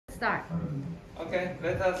start. Okay,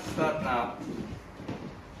 let us start now.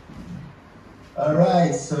 All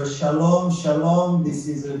right, so shalom, shalom. This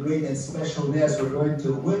is a great and special day as we're going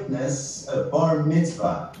to witness a bar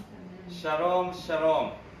mitzvah. Shalom,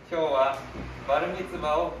 shalom. 今日はバルミツ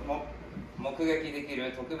バを目撃でき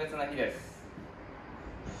る特別な日です。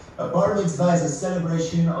A bar mitzvah is a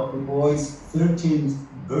celebration of the boy's 13th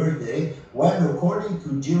birthday when, according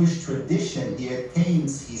to Jewish tradition, he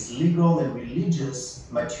attains his legal and religious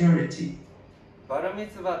maturity. バルミ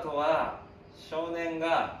ツバとは少年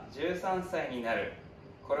が13歳になる、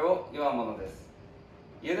これを祝うものです。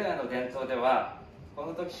ユダヤの伝統では、こ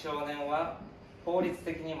の時少年は法律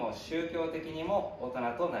的にも宗教的にも大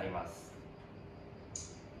人となります。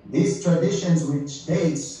These traditions, which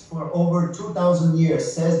dates for over 2,000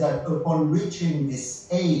 years, says that upon reaching this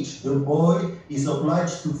age, the boy is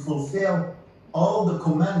obliged to fulfill all the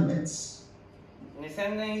commandments.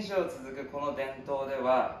 2000年以上続くこの伝統で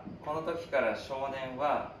は、この時から少年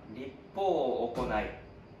は律法を行い、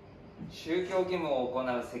宗教義務を行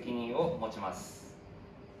う責任を持ちます。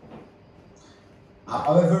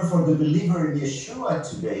However, for the believer in Yeshua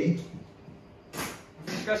today,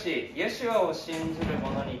 しかし、イエシュアを信じる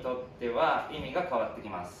者にとっては意味が変わってき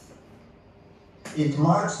ます。it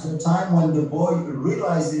marks the time when the boy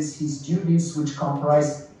realizes his duties, which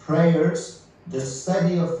comprise prayers, the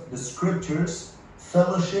study of the scriptures,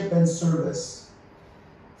 fellowship, and service.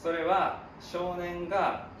 それは少年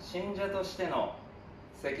が信者としての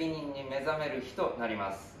責任に目覚める日となり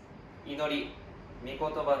ます。祈り、御言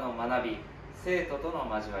葉の学び、生徒との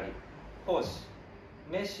交わり、奉仕、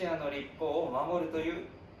メシアの律法を守るという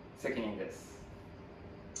責任です。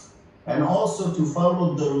And also to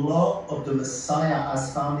follow the law of the Messiah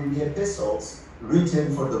as found in the epistles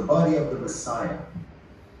written for the body of the Messiah.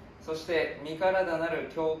 そして身体な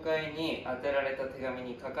る教会に宛てられた手紙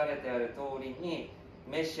に書かれてある通りに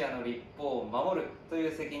メシアの律法を守るとい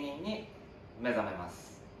う責任に目覚めま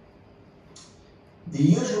す。The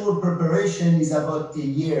usual preparation is about a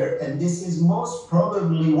year, and this is most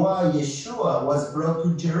probably why Yeshua was brought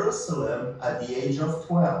to Jerusalem at the age of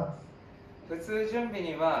 12. 普通準備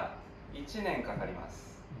には1年かかりま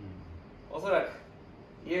す。おそらく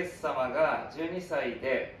イエス様が12歳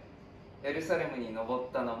でエルサレムに登っ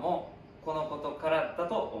たのもこのことからだ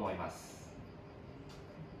と思います。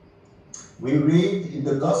We read in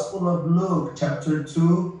the Gospel of Luke, chapter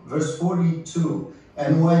 2, verse 42,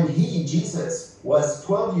 and when he, Jesus, was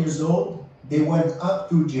 12 years old, they went up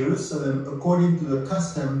to Jerusalem according to the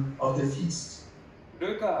custom of the feast.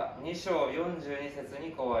 ルカ2章42節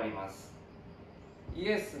にこうあります。イ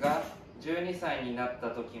エスが12歳になった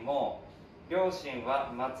時も、両親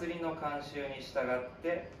は祭りの慣習に従っ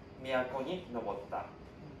て都に登った。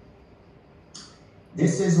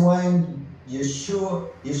This is when Yeshua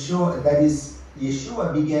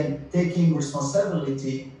began taking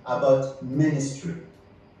responsibility about ministry.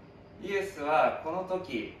 イエスはこの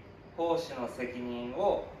時、奉仕の責任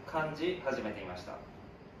を感じ始めていました。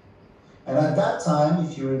And at that time,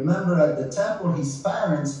 if you remember at the temple, his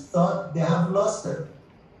parents thought they have lost him.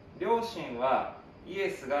 両親はイエ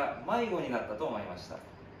スが迷子になったと思いました。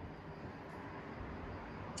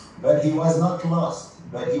But he was not lost,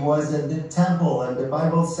 but he was at the temple, and the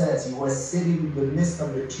Bible says he was sitting in the midst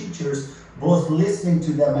of the teachers, both listening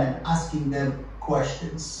to them and asking them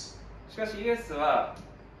questions. しかしイエスは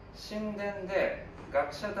神殿で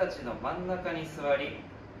学者たちの真ん中に座り、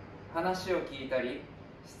話を聞いたり、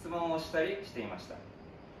質問をしたりしていました。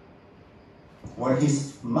When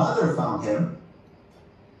his mother found him,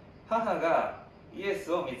 母がイエ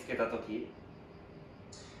スを見つけたとき、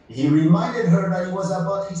he reminded her that it was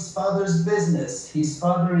about his father's business, his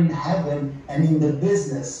father in heaven, and in the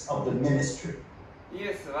business of the ministry. イ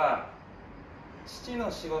エスは父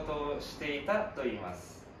の仕事をしていたと言いま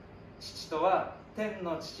す。父とは天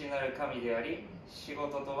の父なる神であり、仕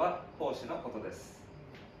事とは奉仕のことです。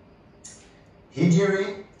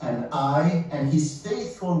Hijiri and I and his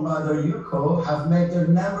faithful mother Yuko have met a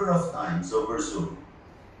number of times over Zoom.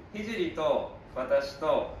 ヒジリと私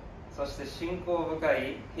と、そして信仰深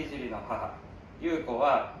いヒジリの母、ユウコ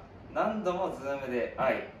は何度もズームで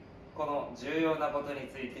会い、この重要なことに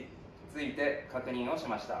ついて確認をし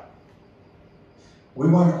ました。We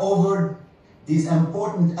went over these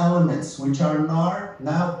important elements which are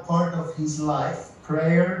now part of his life: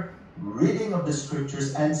 prayer, reading of the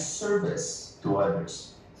scriptures, and service to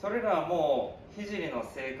others. それらはもうヒジリの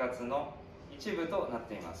生活の一部となっ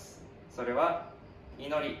ています。それは祈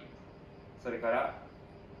り、それから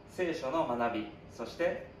聖書の学び、そし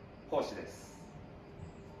て奉仕です。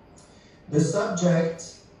The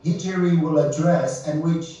subject Hijiri will address, and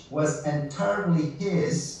which was entirely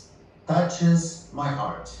his, touches my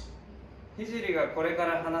heart. ヒジリがこれか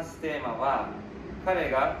ら話すテーマは彼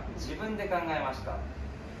が自分で考えました。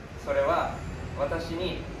それは私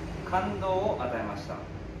に感動を与えました。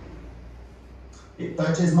It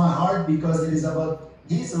touches my heart because it is about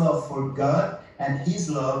his love for God and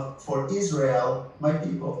his love for Israel, my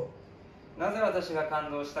people. なぜ私が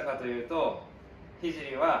感動したかというと、ヒジ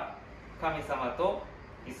リは神様と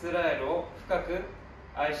イスラエルを深く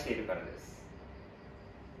愛しているからです。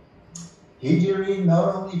Hijiri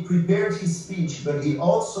not only prepared his speech, but he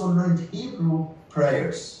also learned Hebrew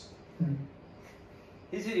prayers.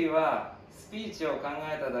 ヒジリはスピーチを考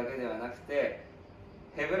えただけではなくて、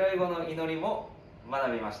ヘブライ語の祈りも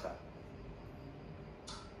学びました。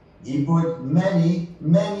He put many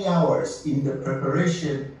hours in the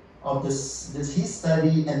preparation of his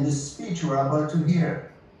study and the speech we're about to hear.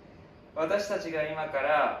 私たちが今か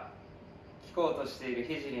ら聞こうとしている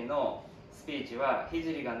ヒジリのスピーチは、ヒ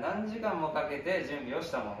ジリが何時間もかけて準備を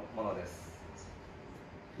したものです。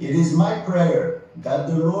It is my prayer that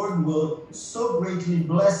the Lord will so greatly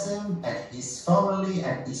bless him and his family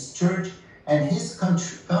and his church and his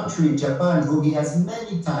country, Japan, whom he has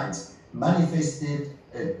many times manifested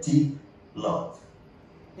a deep love.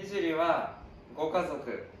 ヒジリはご家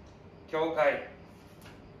族、教会、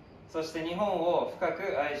そして日本を深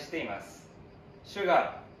く愛しています。主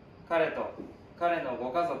が彼と彼の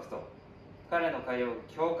ご家族と彼の通う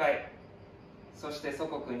教会、そして祖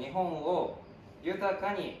国日本を豊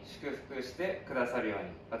かに祝福してくださるように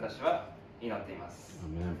私は祈っています。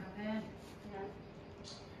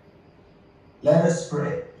Let us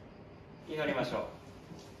pray. 祈りましょう。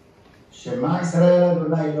Shema Israel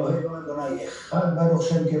Adonai Eloheinu Adonai Echad Baruch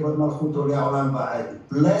Shem Kevod Malchuto Le'olam Va'ed.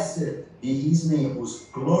 Blessed be his name, whose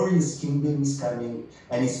glorious kingdom is coming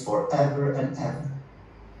and is forever and ever.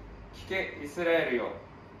 聞けイスラエルよ、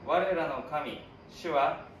我らの神、主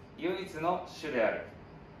は唯一の主である。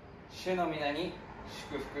主の皆に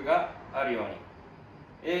祝福があるように。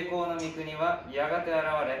栄光の御国はやがて現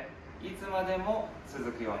れ、いつまでも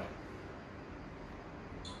続くように。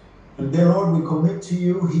Today, Lord, we commit to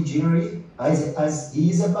you Hijiri as he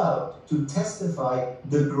is about to testify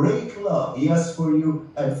the great love he has for you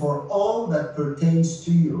and for all that pertains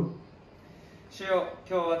to you. 主よ、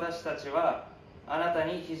今日私たちはあなた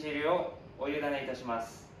に聖をお委ねいたしま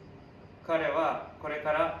す。彼はこれ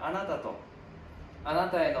からあなたとあな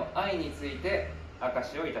たへの愛について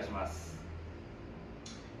証しをいたします。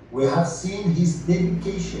We have seen his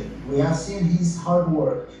dedication, we have seen his hard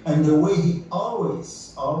work, and the way he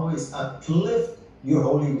always uplift your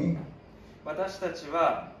holy name. 私たち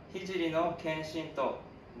は聖の献身と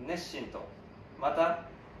熱心と、また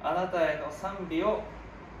あなたへの賛美を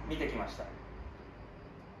見てきました。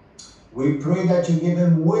We pray that you give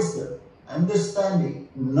him wisdom, understanding,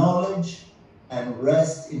 knowledge, and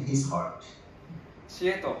rest in his heart. 知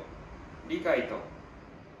恵と理解と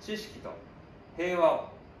知識と平和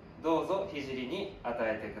をどうぞ聖に与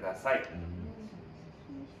えてください。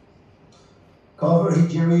Cover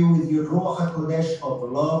Hijiri with your Ruach HaKodesh of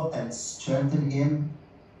love and strengthen him.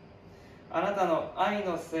 あなたの愛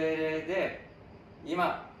の精霊で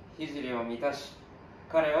今聖を満たし、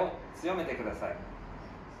彼を強めてください。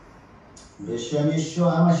B'Shem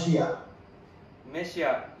Yeshua HaMashiach. メシ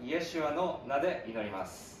ア・イエシュアの名で祈りま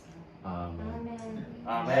す。アーメン。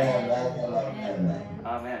アーメン。ア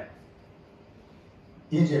ーメン。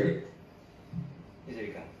Hijiri. ひじり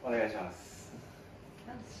君、お願いします。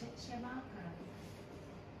Can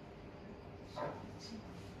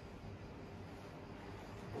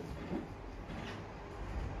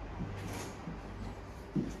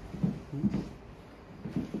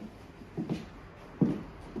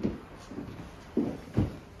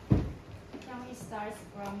we start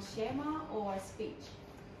from Shema or speech?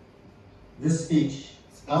 This speech.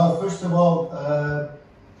 First of all,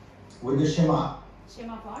 with the Shema.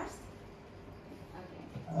 Shema first?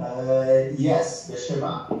 Okay. Yes, the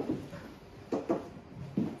Shema.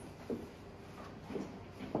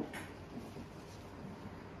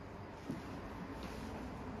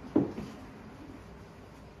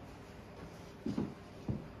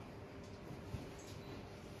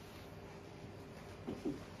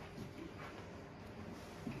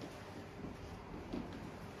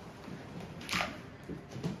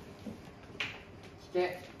聞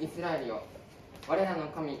けイスラエルよ、我らの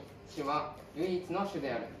神主は唯一の主で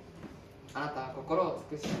ある。あなたは心を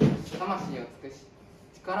尽くし、魂を尽くし、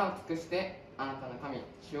力を尽くしてあなたの神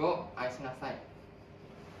主を愛しなさい。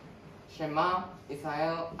シェマイスラエ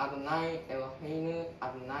ルアドナイエロヘイヌ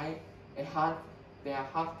アドナイエハデア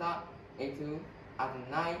ハフタエトゥアド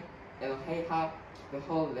ナイエロヘイハベ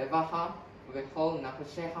ホルレバハベホルナフ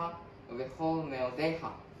シェハベホルメオデ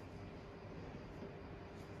ハ。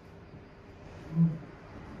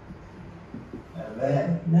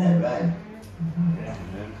Right.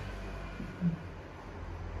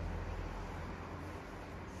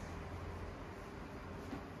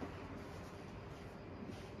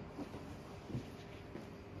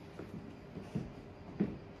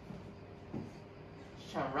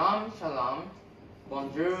 Shalom, shalom.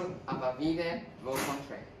 Bonjour, abavide, vos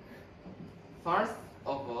contre. First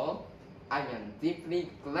of all, I am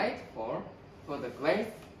deeply grateful for the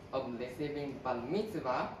grace of receiving Bar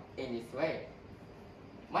Mitzvah in this way.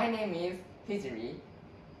 My name is Hijiri.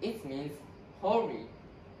 It means holy.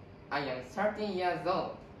 I am 13 years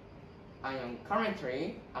old. I am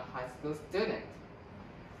currently a high school student.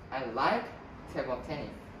 I like table tennis.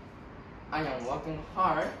 I am working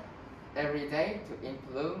hard every day to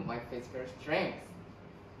improve my physical strength.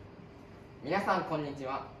 皆さんこんにち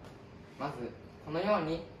は。まずこのよう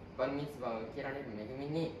にバルミツバを受けられる恵み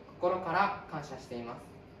に心から感謝しています。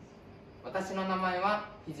私の名前は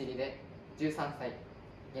ひじりで13歳。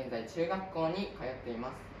現在中学校に通っていま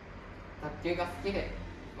す。卓球が好きで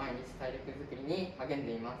毎日体力づくりに励ん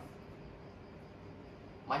でいます。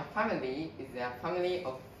My family is a family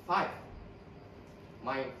of 5.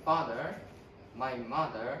 My father, my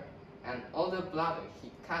mother, an older brother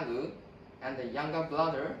Hikaru, and a younger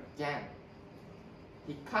brother Gen.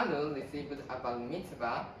 Hikaru received a bar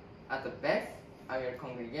mitzvah at the Beth Our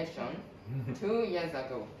congregation 2 years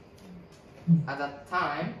ago. At that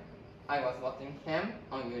time, I was watching him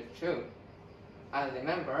on YouTube. I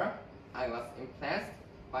remember I was impressed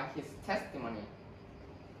by his testimony.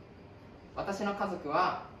 私の家族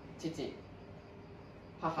は父、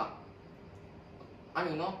母、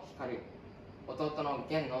兄の光、弟の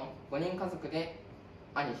玄の5人家族で、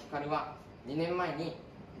兄光は2年前に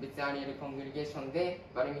別アリエルコングリゲーションで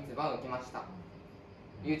バルミツバを受けました。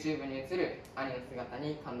YouTube に映る兄の姿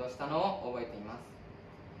に感動したのを覚えています。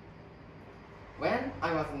When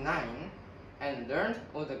I was 9 and learned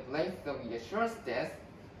of the grace of Yeshua's death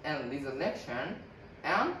and resurrection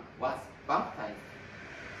and was baptized,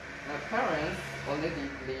 my parents already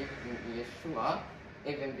believed in Yeshua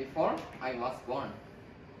even before I was born.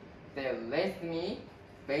 They raised me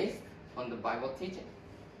based on the Bible teaching.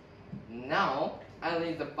 Now I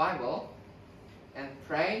read the Bible and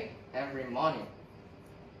pray every morning.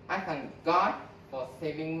 I thank God for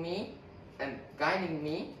saving me and guiding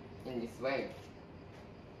me in this way.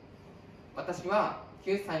 私は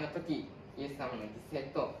9歳の時、イエス様の犠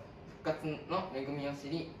牲と復活の恵みを知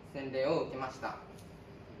り、洗礼を受けました。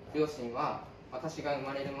両親は私が生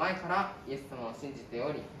まれる前からイエス様を信じて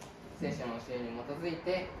おり、聖書の教えに基づい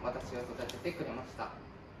て私を育ててくれました。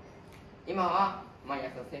今は毎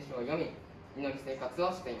朝聖書を読み、祈り生活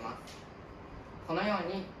をしています。このよう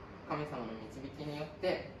に神様の導きによっ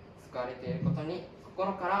て救われていることに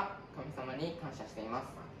心から神様に感謝しています。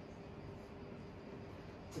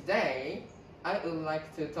Today, I would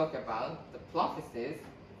like to talk about the prophecies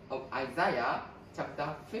of Isaiah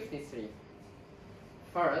chapter 53.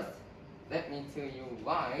 First, let me tell you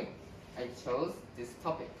why I chose this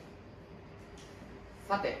topic.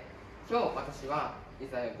 さて、今日私はイ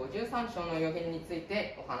ザヤ53章の予言につい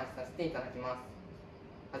てお話しさせていただきま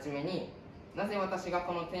す。はじめに、なぜ私が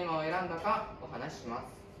このテーマを選んだかお話ししま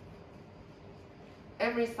す。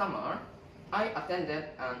Every summer, I attended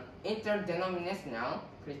an interdenominational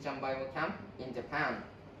Christian Bible camp in Japan.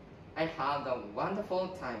 I had a wonderful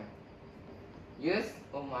time. Youth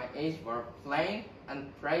of my age were playing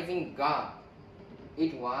and praising God.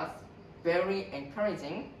 It was very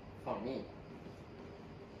encouraging for me.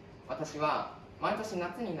 私は毎年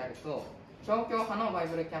夏になると教教派のバイ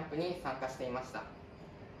ブルキャンプに参加していました。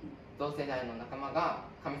同世代の仲間が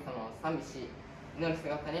神様を賛美し、祈る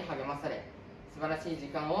姿に励まされ、素晴らしい時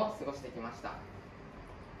間を過ごしてきました。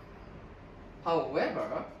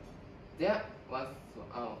However, there was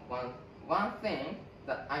one thing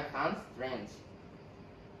that I found strange.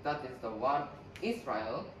 That is the word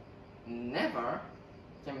Israel never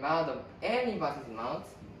came out of anybody's mouth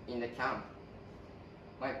in the camp.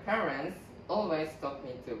 My parents always taught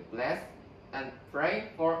me to bless and pray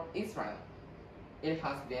for Israel. It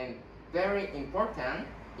has been very important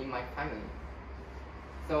in my family.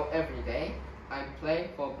 So every day, I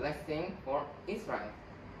pray for blessing for Israel.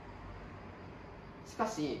 しか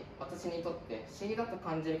し、私にとって不思議だと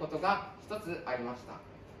感じることが一つありました。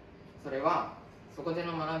それは、そこで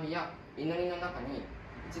の学びや祈りの中に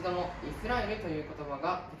一度もイスラエルという言葉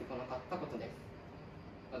が出てこなかったことです。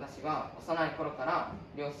私は幼い頃から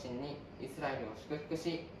両親にイスラエルを祝福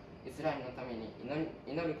し、イスラエルのために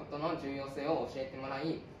祈ることの重要性を教えてもら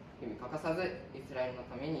い、日々欠かさずイスラエルの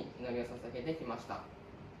ために祈りを捧げてきました。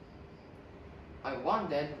I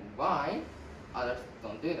wondered why others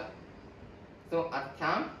don't do that. So at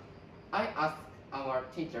camp, I asked our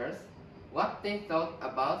teachers what they thought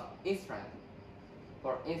about Israel.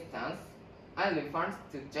 For instance, I referred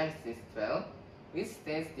to Genesis 12, which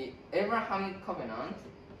states the Abrahamic covenant,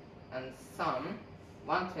 and Psalm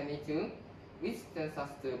 122, which tells us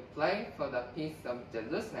to pray for the peace of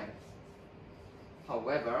Jerusalem.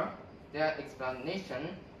 However, their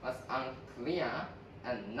explanation was unclear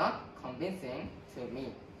and not convincing to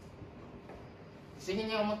me. 不思議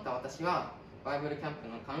に思った私はバイブルキャンプ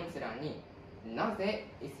のカウンセラーになぜ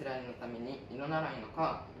イスラエルのために祈らないの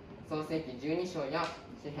か創世記12章や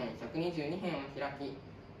詩編122編を開き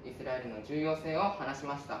イスラエルの重要性を話し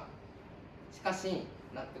ました。しかし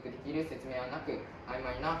納得できる説明はなく曖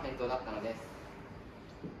昧な返答だったのです。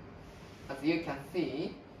As you can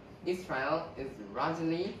see, Israel is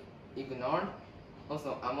largely ignored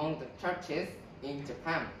also among the churches in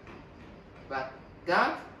Japan. But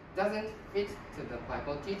that doesn't fit to the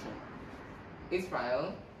Bible teaching.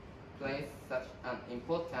 Israel plays such an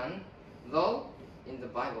important role in the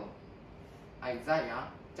Bible. Isaiah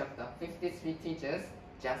chapter 53 teaches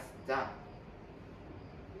just that.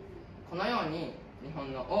 このように日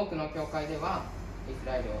本の多くの教会ではイス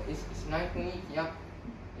ラエルを意識しない雰囲気や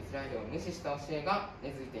イスラエルを無視した教えが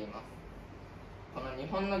根付いています。この日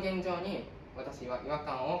本の現状に私は違和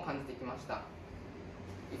感を感じてきました。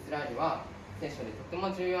イスラエルは聖書でとて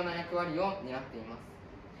も重要な役割を担っています。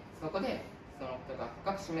そこでそのことが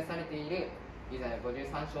深く示されているイザヤ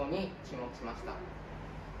53章に注目しました。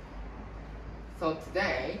So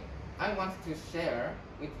today, I want to share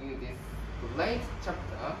with you this great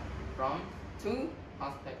chapter from two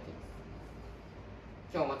perspectives.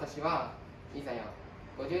 今日私はイザヤ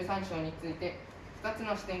53章について2つ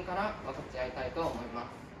の視点から分かち合いたいと思いま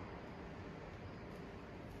す。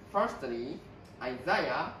Firstly,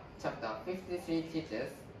 Isaiah chapter 53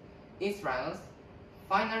 teaches Israel's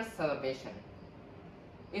final salvation.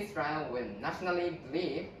 Israel will nationally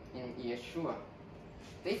believe in Yeshua.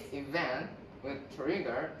 This event will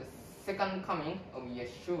trigger the second coming of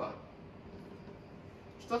Yeshua.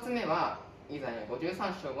 一つ目は、イザヤ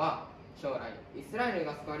53章は将来イスラエル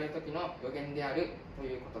が救われる時の予言であると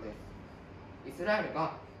いうことです。イスラエル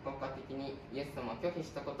が国家的にイエス様を拒否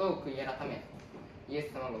したことを悔い改め、イエ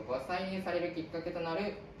ス様がご再臨されるきっかけとな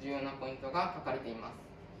る重要なポイントが書かれています。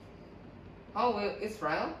How will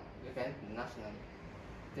Israel repent nationally?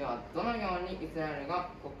 では、どのようにイスラエルが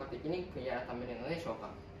国家的に悔い改めるのでしょうか。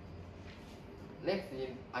Let's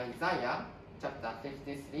read Isaiah chapter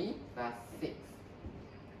 53 verse 6.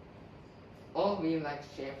 All we like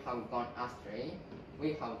sheep have gone astray,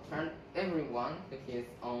 we have turned everyone to his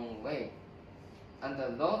own way, and the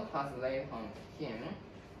Lord has laid on him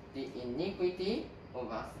the iniquity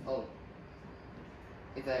of us all.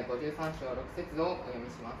 イザヤ53章6節をお読み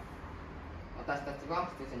します。私たちは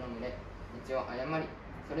羊の群れ、道を誤り、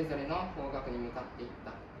それぞれの方角に向かっていっ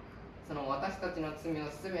た。その私たちの罪を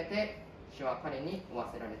すべて主は彼に負わ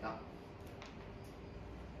せられた。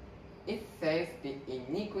It says the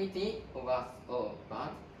iniquity of us all,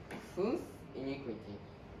 but whose iniquity?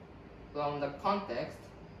 From the context,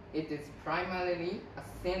 it is primarily a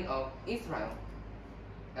sin of Israel.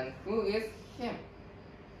 And who is him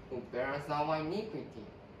who bears our iniquity?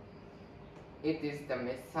 It is the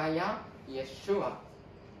Messiah, Yeshua.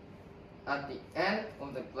 At the end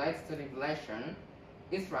of the Great Tribulation,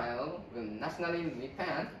 Israel will nationally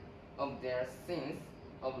repent of their sins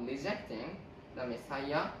of rejecting the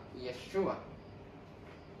Messiah, Yeshua.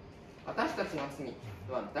 私たちの罪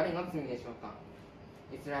とは誰の罪でしょうか。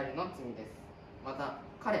イスラエルの罪です。また、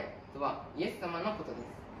彼とはイエス様のことです。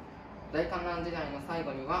大観覧時代の最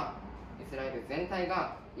後には、イスラエル全体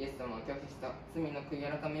がイエス様を拒否した罪の悔い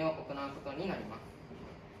改めを行うことになります。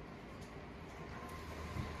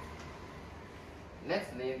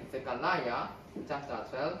Let's read Zechariah chapter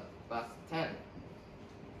 12 verse 10.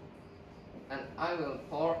 And I will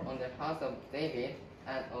pour on the house of David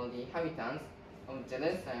and all the inhabitants of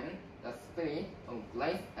Jerusalem the spirit of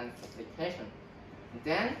grace and supplication.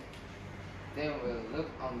 Then they will look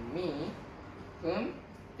on me whom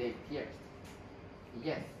they pierced.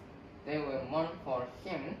 Yes, they will mourn for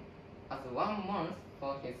him as one mourns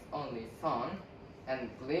for his only son, and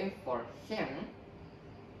grieve for him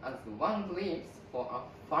as one grieves for a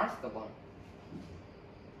firstborn.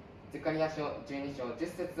 ゼカリヤ書12章10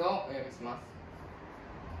節をお読みします。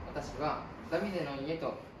私はダビデの家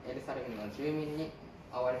とエルサレムの住民に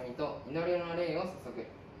憐れみと祈りの霊を注ぐ。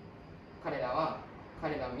彼らは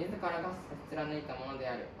彼ら自らが貫いたもので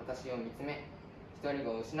ある私を見つめ、一人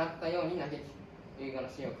子を失ったように嘆き、遺語の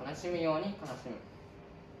死を悲しむように悲しむ。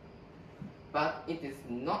But it is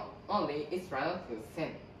not only Israel who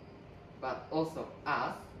sinned, but also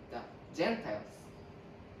us, the Gentiles.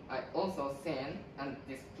 I also sin and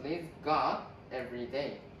displease God every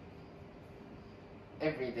day.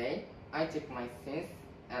 Every day, I check my sins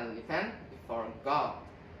and repent before God.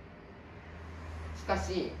 しか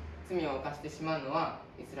し、罪を犯してしまうのは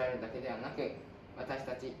イスラエルだけではなく、私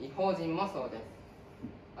たち異邦人もそうです。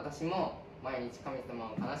私も毎日神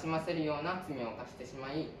様を悲しませるような罪を犯してし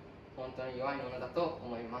まい、本当に弱いものだと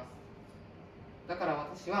思います。だから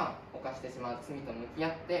私は犯してしまう罪と向き合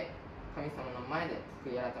って神様の前で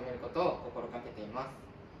悔い改めることを心がけています。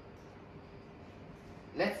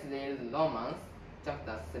Let's read Romans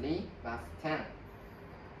chapter 3 verse 10.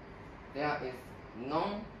 There is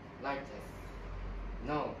none righteous,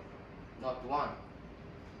 no, not one.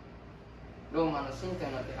 ローマの信徒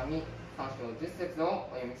への手紙3章10節を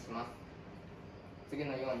お読みします。次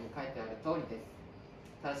のように書いてある通りです。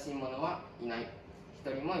正しい者はいない、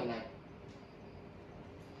一人もいない。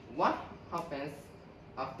What happens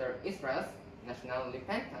after Israel's national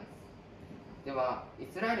repentance? では、イ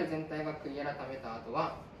スラエル全体が悔い改めた後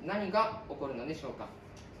は何が起こるのでしょうか？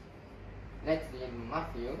 Let's read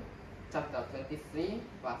Matthew chapter 23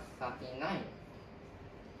 verse 39.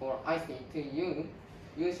 For I say to you,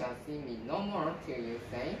 you shall see me no more till you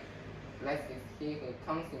say, Blessed is he who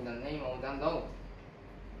comes in the name of the Lord.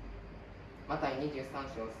 マタイ23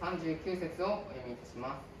章39節をお読みいたし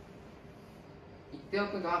ます。言って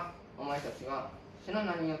おくが、お前たちは主の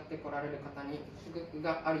名によって来られる方に祝福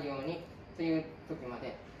があるようにという時ま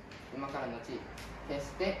で、今からのち、決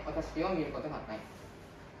して私を見ることがない。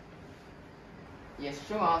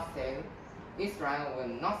Yeshua said, Israel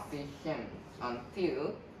will not see him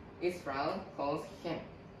until Israel calls him.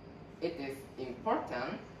 It is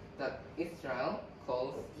important that Israel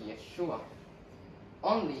calls Yeshua.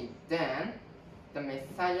 Only then the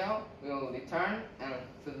Messiah will return and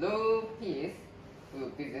through peace will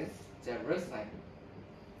visit Jerusalem.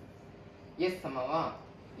 イエス様は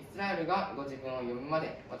イスラエルがご自分を呼ぶま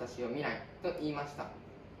で私を見ないと言いました。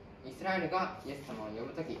イスラエルがイエス様を呼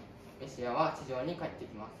ぶとき、メシアは地上に帰って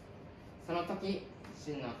きます。その時、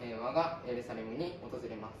真の平和がエルサレムに訪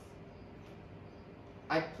れます。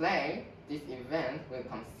I pray this event will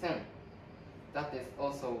come soon. That is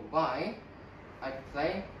also why I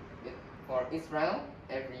pray it for Israel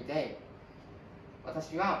every day.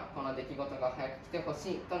 私はこの出来事が早く来てほ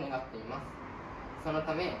しいと願っています。その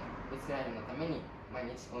ため、イスラエルのために毎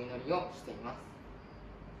日お祈りをしていま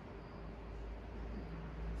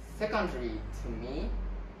す。Secondly, to me,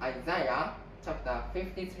 Isaiah chapter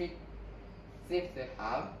 53 seems to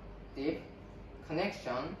have deep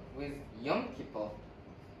connection with young people.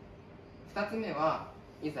 2つ目は、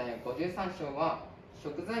イザヤ53章は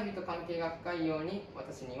贖罪日と関係が深いように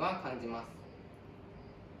私には感じます。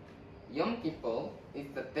Yom Kippur is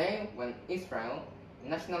the day when Israel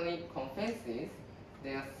nationally confesses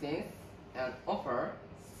their sins and offer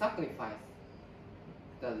sacrifice.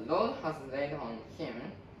 The Lord has laid on him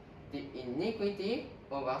the iniquity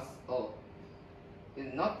of us all.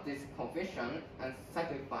 Is not this confession and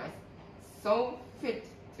sacrifice so fit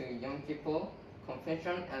to Yom Kippur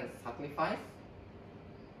confession and sacrifice?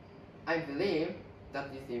 I believe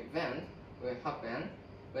that this event will happen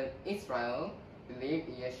when Israel believed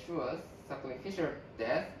Yeshua's sacrificial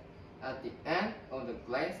death at the end of the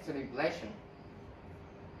Great Tribulation.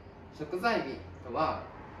 贖罪日とは、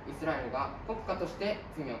イスラエルが国家として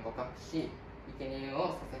罪を告白し、生贄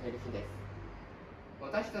を捧げる日です。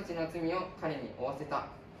私たちの罪を彼に負わせた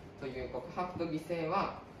という告白と犠牲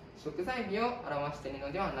は、贖罪日を表している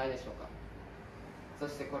のではないでしょうか。そ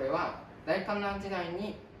してこれは、大観覧時代に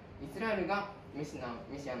イスラエルがメシアの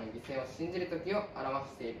犠牲を信じる時を表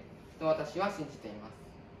していると私は信じています。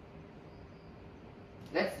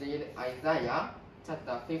Let's read Isaiah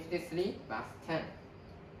chapter 53 verse 10.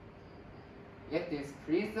 Yet it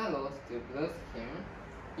pleased the Lord to bruise him,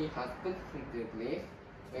 he has put him to grief,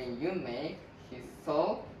 when you make his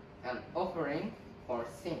soul an offering for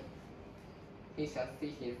sin. He shall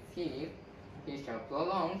see his heel, he shall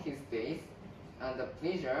prolong his days, and the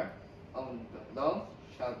pleasure of the Lord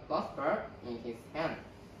shall prosper in his hand.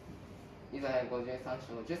 イザヤ53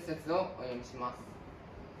章10節をお読みします。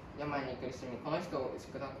病に苦しむこの人を打ち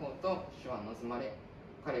砕こうと主は望まれ、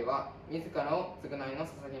彼は自らを償いの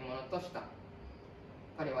捧げ物とした。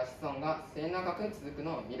彼は子孫が末永く続く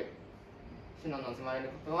のを見る。主の望まれる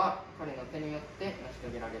ことは彼の手によって成し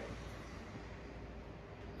遂げられる。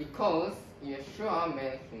Because Yeshua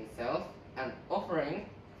made himself an offering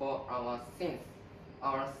for our sins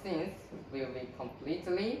will be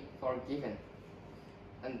completely forgiven.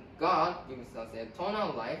 And God gives us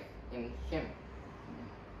eternal life in him.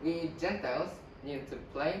 We Gentiles need to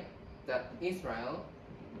pray that Israel,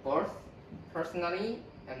 both personally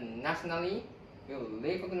and nationally, will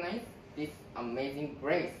recognize this amazing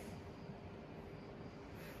grace.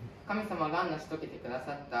 神様が成し遂げてくだ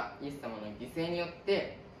さったイエス様の犠牲によっ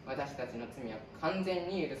て私たちの罪は完全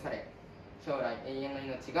に許され、将来永遠の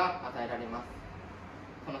命が与えられます。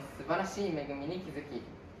この素晴らしい恵みに気づき、イ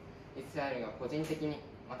スラエルが個人的に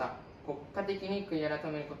また国家的に悔い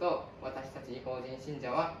改めることを私たち違法人信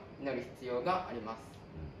者は祈る必要があります。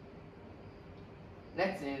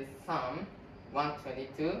Let's read Psalm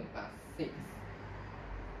 122 verse 6.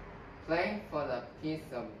 Pray for the peace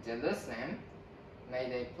of Jerusalem. May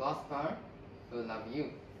they prosper who love you.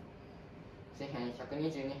 詩編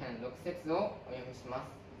122編6節をお読みしま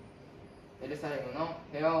す。エルサレムの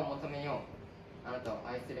平和を求めよう。あなたを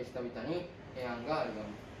愛する人々に平安があるよう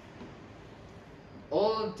に。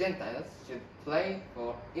All Gentiles should pray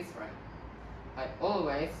for Israel. I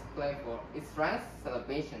always pray for Israel's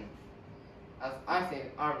salvation. As I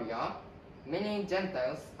said earlier, many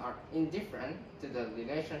Gentiles are indifferent to the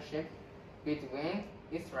relationship between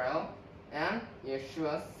Israel and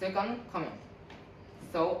Yeshua's second coming.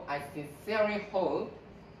 So I sincerely hope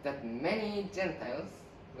that many Gentiles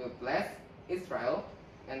will bless Israel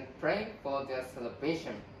and pray for their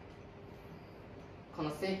salvation. こ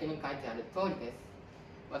の聖句に書いてある通りです。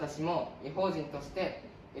私も違法人として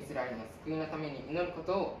イスラエルの救いのために祈るこ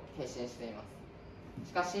とを決心しています。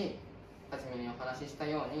しかし、初めにお話しした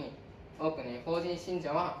ように、多くの違法人信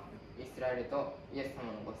者はイスラエルとイエス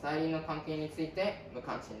様のご再臨の関係について無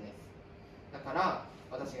関心です。だから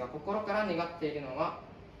私が心から願っているのは、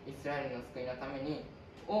イスラエルの救いのために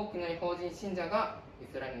多くの違法人信者がイ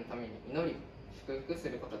スラエルのために祈り祝福す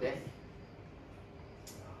ることです。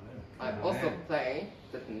I also pray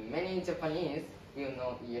that many Japanese will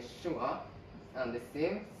know Yeshua and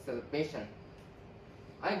receive salvation.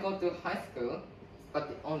 I go to high school, but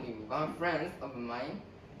only one friend of mine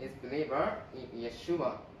is believer in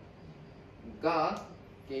Yeshua. God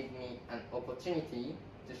gave me an opportunity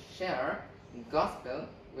to share gospel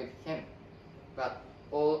with him, but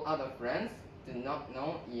all other friends do not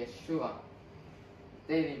know Yeshua.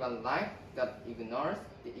 They live a life that ignores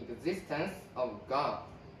the existence of God.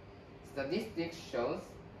 Statistics shows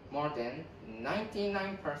more than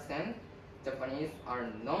 99% Japanese are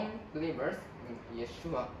non-believers in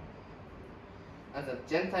Yeshua. As a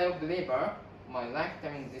Gentile believer, my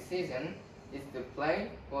lifetime decision is to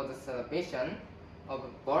pray for the salvation of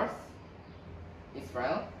both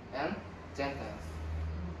Israel and Gentiles.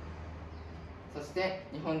 そして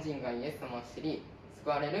日本人がイエス様を知り救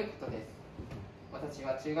われることです。私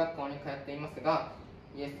は中学校に通っていますが、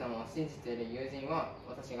イエス様を信じている友人は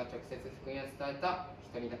私が直接福音を伝えた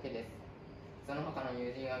一人だけです。その他の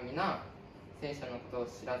友人は皆聖書のことを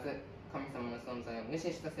知らず、神様の存在を無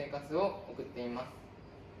視した生活を送っています。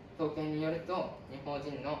統計によると日本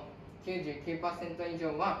人の 99% 以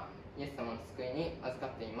上はイエス様の救いに預か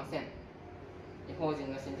っていません。違法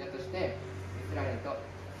人の信者としてイスラエルと違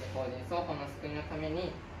法人双方の救いのため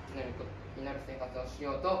に祈る生活をし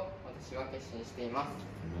ようと私は決心しています。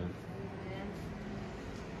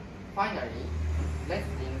Finally, let's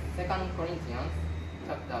read 2 Corinthians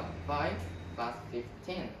chapter 5 verse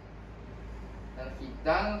 15. And he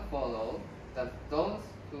died for all, that those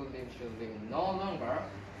who live should live no longer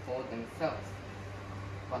for themselves,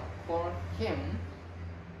 but for him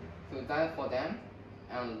who died for them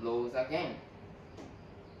and rose again.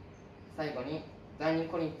 最後に第2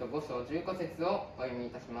コリント5章15節をお読みい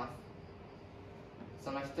たします。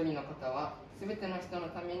その一人の方はすべての人の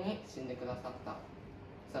ために死んでくださった。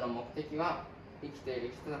その目的は生きてい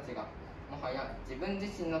る人たちがもはや自分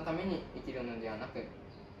自身のために生きるのではなく、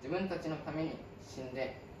自分たちのために死ん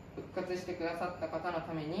で復活してくださった方の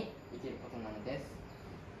ために生きることなのです。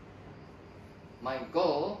My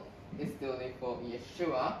goal is to live for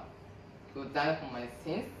Yeshua, who died for my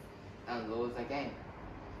sins and rose again.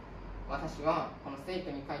 私はこの聖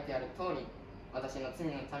句に書いてある通り、私の罪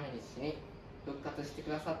のために死に復活してく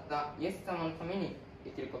ださったイエス様のために生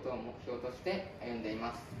きることを目標として歩んでい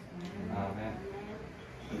ます。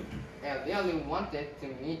I really wanted to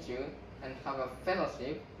meet you and have a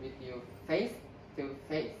fellowship with you face to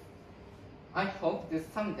face. I hope to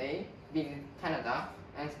someday visit Canada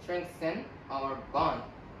and strengthen our bond.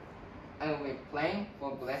 I will be praying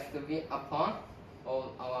for blessed to be upon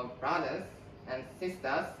all our brothers and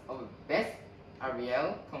sisters of Beth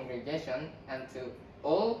Ariel congregation and to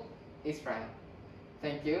all Israel.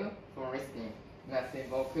 Thank you for listening. Merci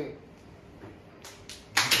beaucoup.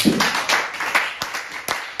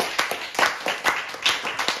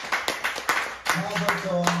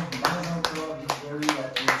 Mazal Tov,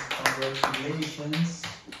 Victoria, congratulations.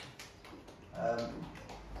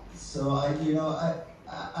 So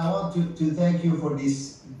I want to thank you for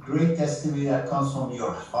this great testimony that comes from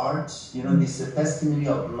your heart. You know, this is a testimony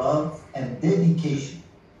of love and dedication.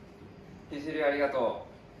 ひじりありがと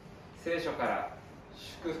う。聖書から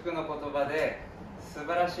祝福の言葉で素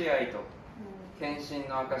晴らしい愛と献身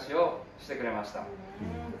の証をしてくれました。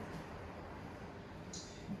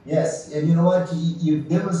Yes, and you know what? You've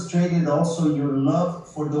demonstrated also your love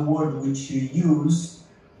for the word which you use,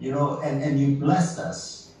 you know, and you blessed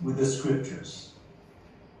us with the scriptures.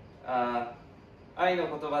 愛の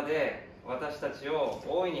言葉で私たちを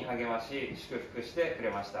大いに励まし祝福してくれ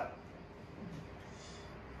ました。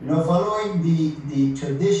You know, following the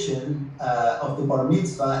tradition of the bar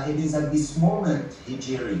mitzvah, it is at this moment,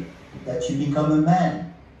 Hijiri, that you become a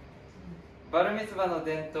man. バルミツバの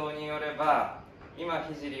伝統によれば、今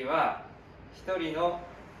ヒジリは一人の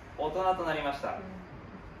大人となりました。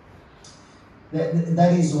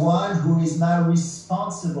That is one who is now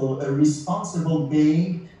responsible, a responsible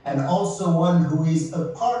being, and also one who is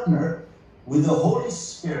a partner with the Holy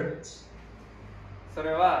Spirit. そ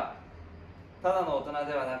れはただの大人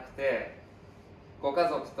ではなくて、ご家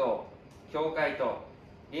族と教会と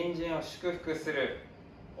隣人を祝福する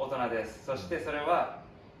大人です。そしてそれは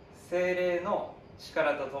聖霊の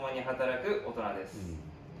力とともに働く大人です。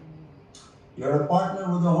You're a partner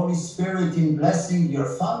with the Holy Spirit in blessing your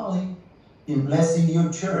family, in blessing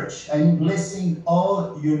your church, and in blessing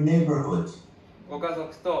all your neighborhood. ご家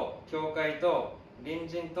族と教会と隣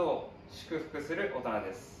人とを祝福する大人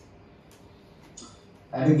です。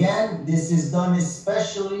And again, this is done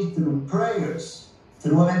especially through prayers,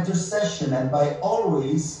 through intercession, and by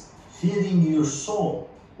always feeding your soul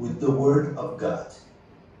with the Word of God.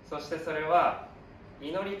 そしてそれは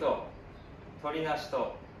祈りと取りなし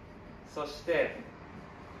と、そして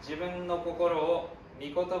自分の心を御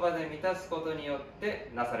言葉で満たすことによっ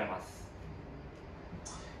てなされます。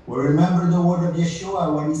We remember the word of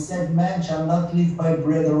Yeshua when he said, "Man shall not live by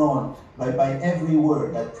bread alone, but by every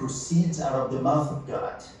word that proceeds out of the mouth of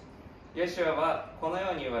God." イエシュアはこの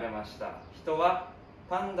ように言われました。人は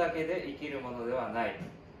パンだけで生きるものではない。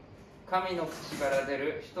神の口から出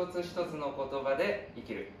る一つ一つの言葉で生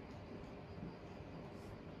きる。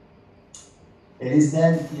It is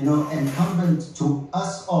then, you know, incumbent to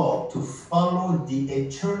us all to follow the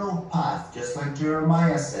eternal path, just like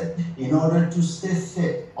Jeremiah said, in order to stay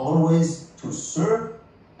fit, always to serve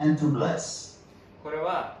and to bless. これ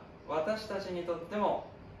は私たちにとっても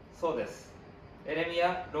そうです。エレミ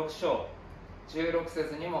ヤ6章16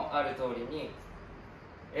節にもある通りに、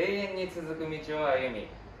永遠に続く道を歩み、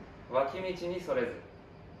脇道にそれず、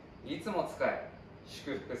いつも使え、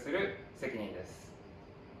祝福する責任です。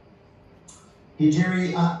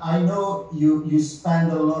Hijiri, I know you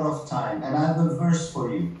spend a lot of time, and I have a verse for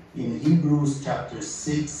you in Hebrews chapter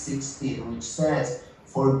 6:16, which says,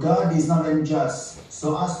 "For God is not unjust,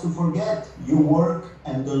 so as to forget your work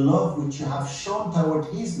and the love which you have shown toward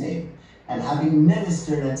His name, and having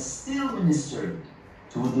ministered and still ministering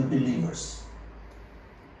to the believers."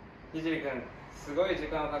 ひじり君、すごい時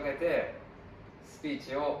間をかけてスピー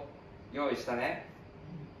チを用意したね。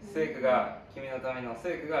君のための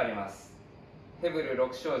聖句があります。ヘブル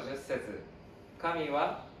6章10節、神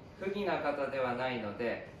は不義な方ではないの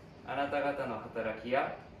で、あなた方の働き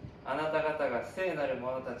やあなた方が聖なる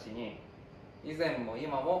者たちに以前も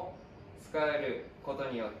今も仕えること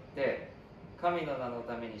によって神の名の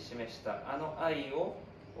ために示したあの愛を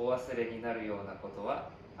お忘れになるようなことは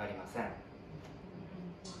ありません。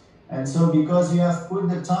And so because you have put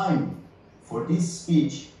the time for this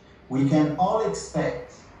speech, we can all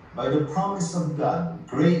expect, by the promise of God,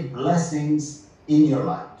 great blessings in your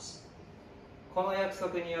lives. この約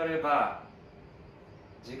束によれば、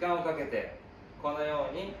時間をかけてこのよ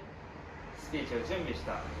うにスピーチを準備し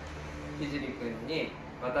たひじり君に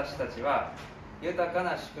私たちは豊か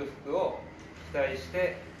な祝福を期待し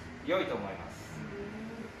て良いと思います。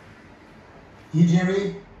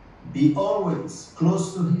Hijiri, be always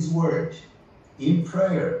close to His word, in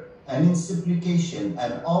prayer and in supplication,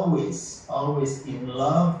 and always in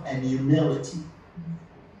love and humility.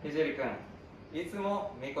 ひじり君、いつ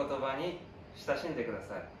も御言葉に親しんでくだ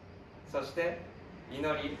さい。そして祈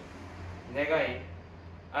り、願い、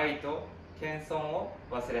愛と謙遜を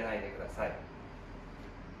忘れないでください。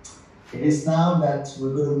It is now that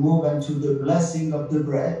we're going to move into the blessing of the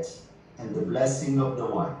bread and the blessing of the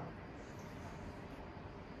wine.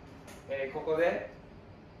 ここで、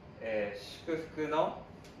祝福の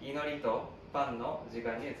祈りとパンの時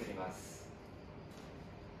間に移ります。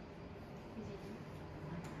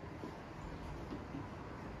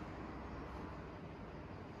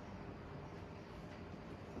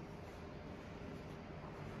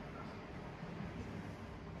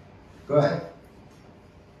Go ahead.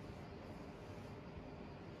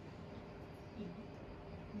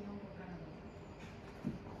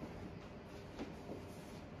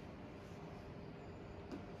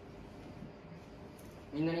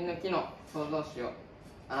 祈りの木の創造主よ、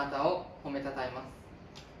あなたを褒めたたえます。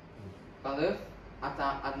バルフ・ア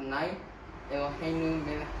タ・アドナイ・エロヘイヌ・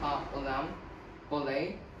メルハ・オラム・ボ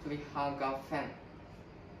レイ・トリハ・ガフェン。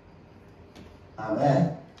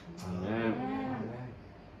Amen.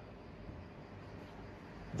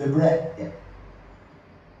 The bread. Yeah.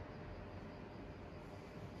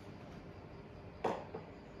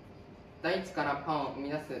 大地からパンを生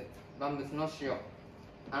み出す万物の主よ、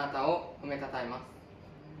あなたを褒めたたえます。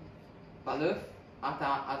バルフ・ア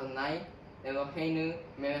タ・アドナイ・エロヘイヌ・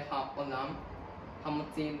メルハ・オラム・ハム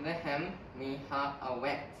ティ・レヘム・ミハ・アウェ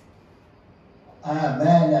ット。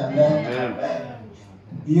 Amen, amen, amen.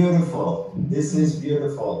 Beautiful. This is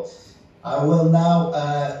beautiful. I will now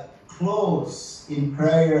close in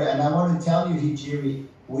prayer, and I want to tell you, Hijiri,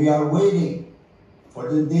 we are waiting for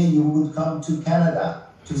the day you would come to Canada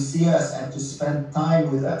to see us and to spend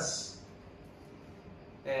time with us.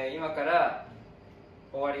 今から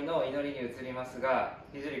終わりの祈りに移りますが、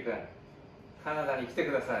ひじり君、カナダに来て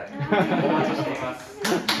ください。お待ちしています。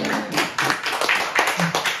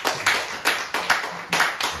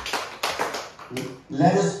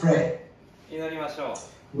Let us pray. 祈りましょ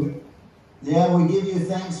う。Yeah, we give you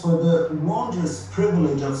thanks for the wondrous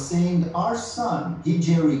privilege of seeing our son,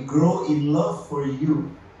 Hijiri, grow in love for you.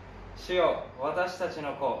 主よ、私たち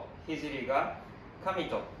の子、ひじりが神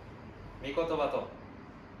と御言葉と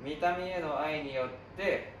御霊への愛によっ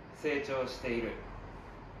て成長している。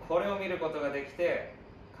これを見ることができて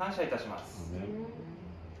感謝いたします。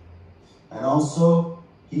And also,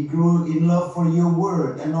 he grew in love for your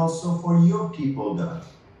word and also for your people, God.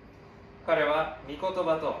 彼は御言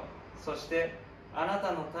葉と、そしてあな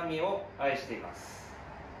たの民を愛しています。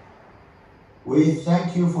We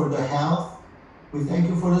thank you for the health. We thank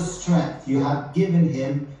you for the strength you have given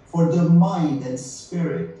him, for the mind and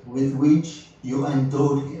spirit with which you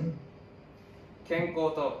endowed him. 健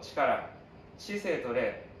康と力、知性と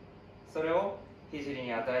霊、それをひじり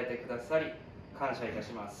に与えてくださり、感謝いた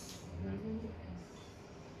します。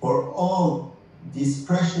For all these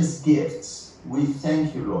precious gifts, we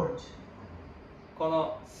thank you, Lord. こ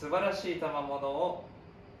の素晴らしい賜物を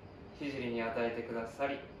ひじりに与えてくださ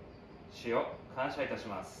り、主よ、感謝いたし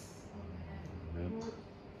ます。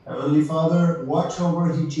Heavenly Father, watch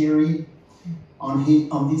over Hijiri on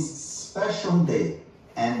this special day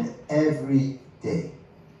and every day.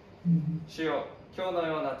 主よ、今日の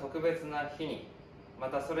ような特別な日に、ま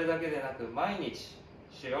たそれだけでなく毎日、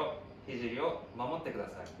主よ、ひじりを守ってくだ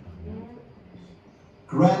さい。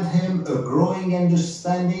Grant him a growing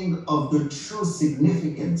understanding of the true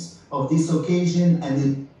significance of this occasion and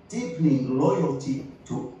a deepening loyalty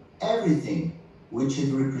to everything which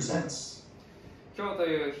it represents. 今日と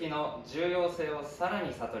いう日の重要性をさら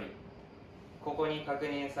に悟り、ここに確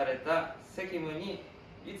認された責務に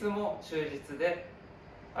いつも忠実で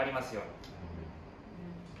ありますよ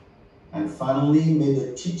うに。And finally, may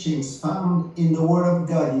the teachings found in the Word of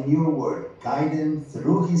God, in your Word, guide him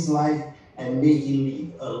through his life, and may he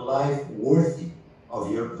lead a life worthy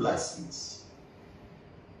of your blessings.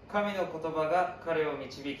 神の言葉が彼を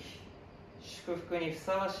導き、祝福にふ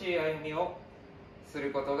さわしい歩みをす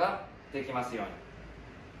ることができますように。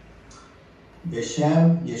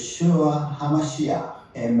Beshem Yeshua HaMashiach,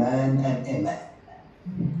 Amen and Amen.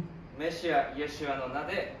 メシア・イエシュアの名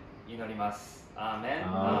で祈ります。アーメン。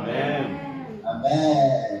アーメン。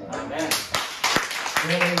Amen. アーメン。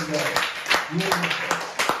 Very good. Beautiful.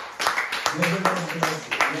 May the Lord bless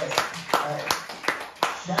you. Yes.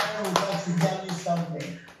 Sharon would like to tell you something.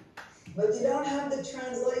 But you don't have the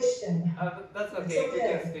translation. That's okay. It's You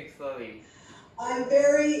okay. can speak slowly. I'm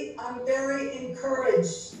very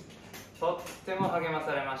encouraged とっても励ま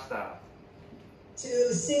されました。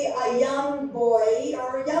to see a young boy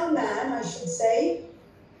or a young man, I should say,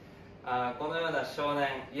 このような少年、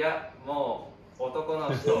いや、もう男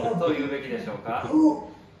の人と言うべきでしょうか。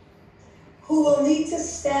who will need to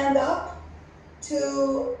stand up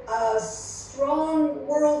to a strong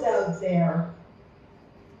world out there.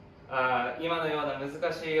 今のような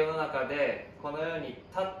難しい世の中でこのように立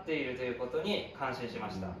っているということに感心しま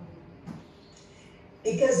した。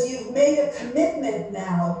Because you've made a commitment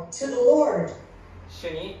now to the Lord. 主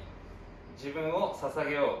に自分を捧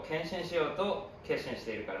げよう、献身しようと決心し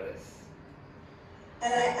ているからです。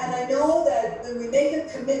And I know that when we make a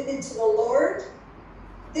commitment to the Lord,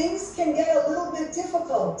 things can get a little bit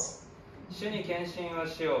difficult. 主に献身を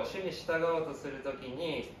しよう、主に従おうとするとき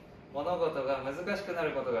に物事が難しくな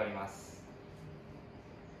ることがあります。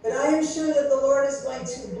But I am sure that the Lord is going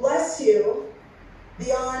to bless you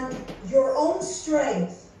beyond your own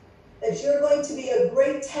strength, that you're going to be a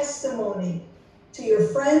great testimony to your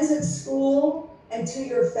friends at school and to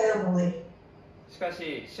your family. しか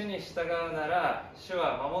し主に従うなら主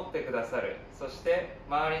は守ってくださる。そして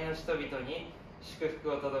周りの人々に祝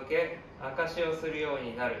福を届け証しをするよう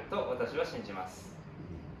になると私は信じます。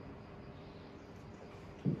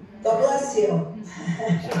 God bless you. 主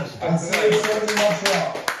の祝福が That's very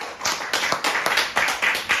natural.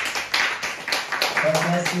 God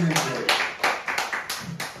bless you.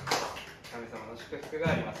 神様の祝福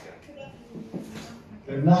がありますよ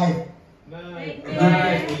うに。 Good night. Thank Good you.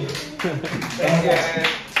 night. Thank you.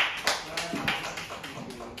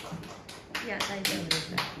 いや、大丈夫で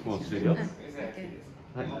す。もう終了。皆さん見せ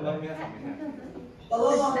Hello. 大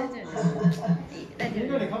丈夫です。大丈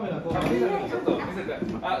夫です。ちょっと見せて。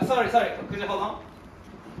sorry, could you hold on?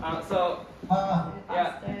 So, Ah,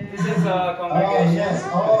 yeah, this is a oh, congregation. yes.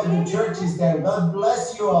 Oh, the church is there. God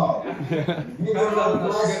bless you all. May God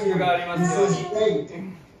bless you. This is great.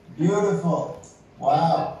 Beautiful.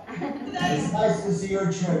 Wow. It's nice to see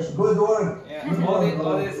your church. Good work. Yeah, Good all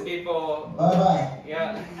work. these people. Bye-bye.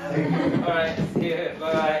 Yeah. Thank you. All right, see you.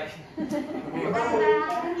 Bye.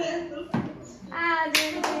 Bye.